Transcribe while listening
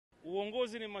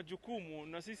uongozi ni majukumu,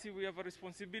 na sisi we have a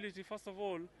responsibility first of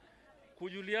all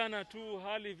kujuliana tu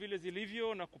hali vile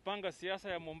zilivyo na kupanga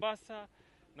siasa ya Mombasa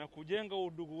na kujenga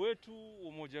udugu wetu,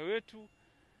 umoja wetu.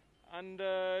 And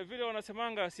vile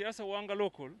wanasemanga siasa huanga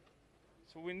local,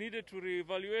 so we needed to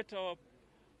reevaluate our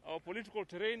political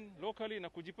terrain locally na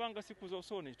kujipanga siku za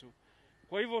usoni tu.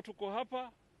 Kwa hivyo tuko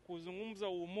hapa kuzungumza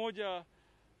umoja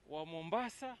wa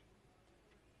Mombasa,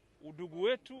 udugu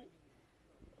wetu,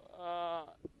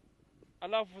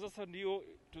 alafu sasa ndio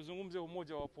tuzungumze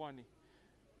umoja wa pwani.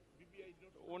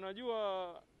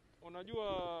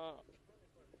 Unajua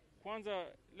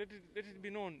kwanza let it be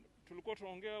known, tulikuwa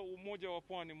tunaongea umoja wa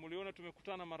pwani, mliona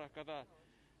tumekutana mara kadhaa,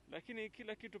 lakini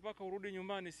kila kitu paka urudi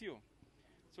nyumbani, sio?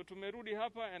 So tumerudi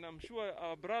hapa, and I'm sure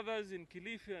our brothers in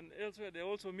Kilifi and elsewhere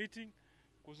they're also meeting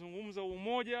kuzungumza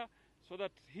umoja, so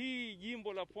that hii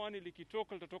jimbo la pwani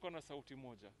likitoka litatoka na sauti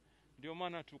moja. Ndio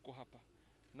maana tuko hapa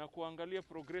na kuangalia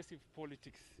progressive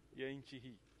politics ya nchi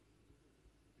hii.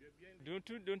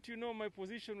 Don't you know my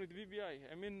position with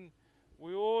BBI? I mean,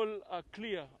 we all are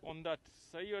clear on that.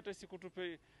 Sasa hiyo hata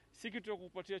si kitu ya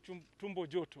kupatia tumbo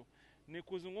joto, ni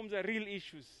kuzungumza real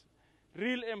issues,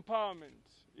 real empowerment,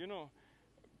 you know,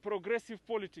 progressive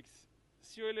politics.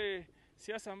 Sio ile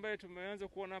siasa ambayo tumeanza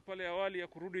kuona pale awali ya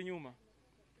kurudi nyuma.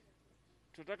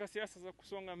 Tunataka siasa za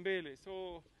kusonga mbele,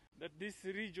 so that this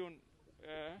region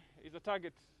is a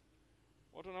target.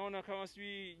 Watu wanaona kama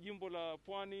sijui jimbo la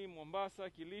Pwani, Mombasa,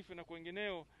 Kilifi na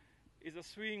kwengineo is a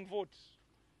swing vote.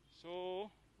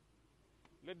 So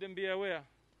let them be aware.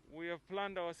 We have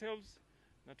planned ourselves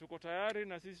na tuko tayari,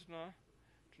 na sisi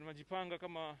tunajipanga.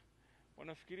 Kama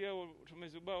wanafikiria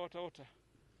tumezubaa wataota.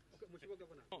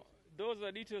 Those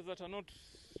are details that are not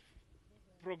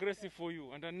progressive for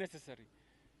you and unnecessary.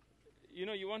 You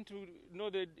know, you want to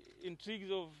know the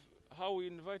intrigues of how we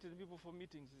invited people for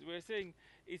meetings. We're saying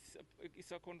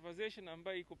it's a conversation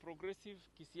ambayo iko progressive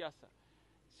kisiasa.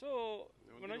 So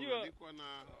unajua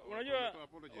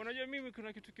mimi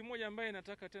kuna kitu kimoja ambaye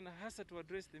nataka tena hasa to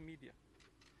address the media.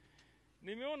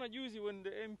 Nimeona juzi when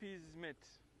the MPs met,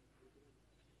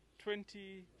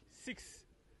 26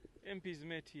 MPs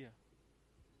met here.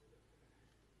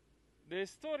 The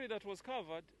story that was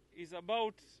covered is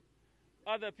about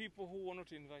other people who were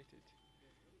not invited.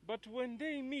 But when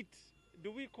they meet,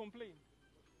 do we complain?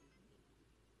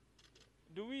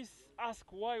 Do we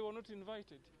ask why we're not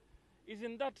invited?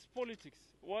 Isn't that politics?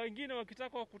 Wengine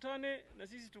wakitaka wakutane na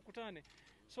sisi tukutane.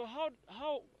 So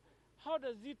how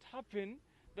does it happen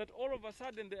that all of a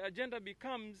sudden the agenda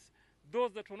becomes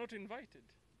those that were not invited?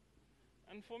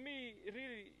 And for me,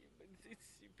 really,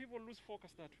 people lose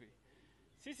focus that way.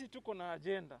 Sisi tuko na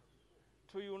agenda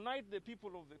to unite the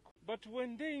people of the country. But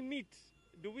when they meet,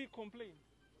 do we complain?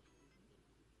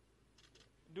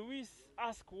 Do we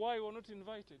ask why we're not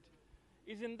invited?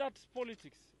 Isn't that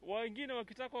politics? Wengine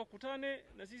wakitaka wakutane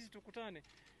na sisi tukutane.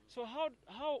 So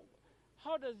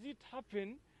how does it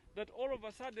happen that all of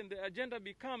a sudden the agenda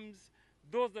becomes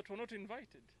those that were not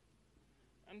invited?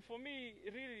 And for me,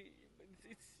 really,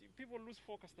 people lose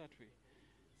focus that way.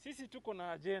 Sisi tuko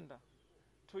na agenda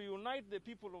to unite the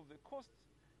people of the coast,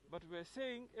 but we're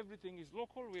saying everything is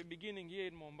local. We're beginning here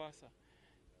in Mombasa.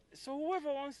 So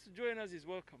whoever wants to join us is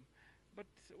welcome. But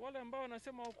wale ambao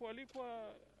wanasema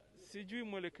wakualikwa sijui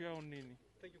mwelekeo yao nini.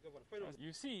 Thank you, Governor.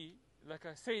 You see, like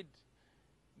I said,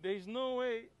 there is no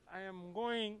way I am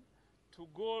going to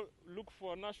go look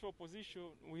for a national position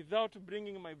without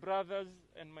bringing my brothers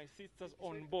and my sisters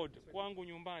on board. Kwangu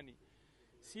nyumbani.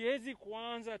 Siwezi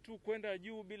kuanza tu kwenda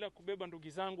juu bila kubeba ndugu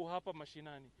zangu hapa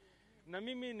mashinani. Na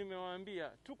mimi nimewaambia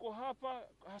tuko hapa,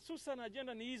 hasusa na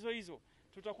agenda ni hizo.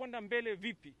 Tutakwenda mbele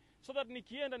vipi? So that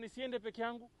nikienda nisiende peke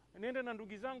yangu, niende na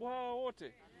ndugu zangu hawa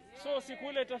wote. So siku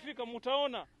ile itafika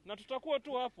mtaona na tutakuwa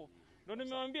tu hapo. Ndio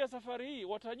nimewaambia safari hii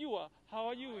watajua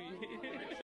hawajui.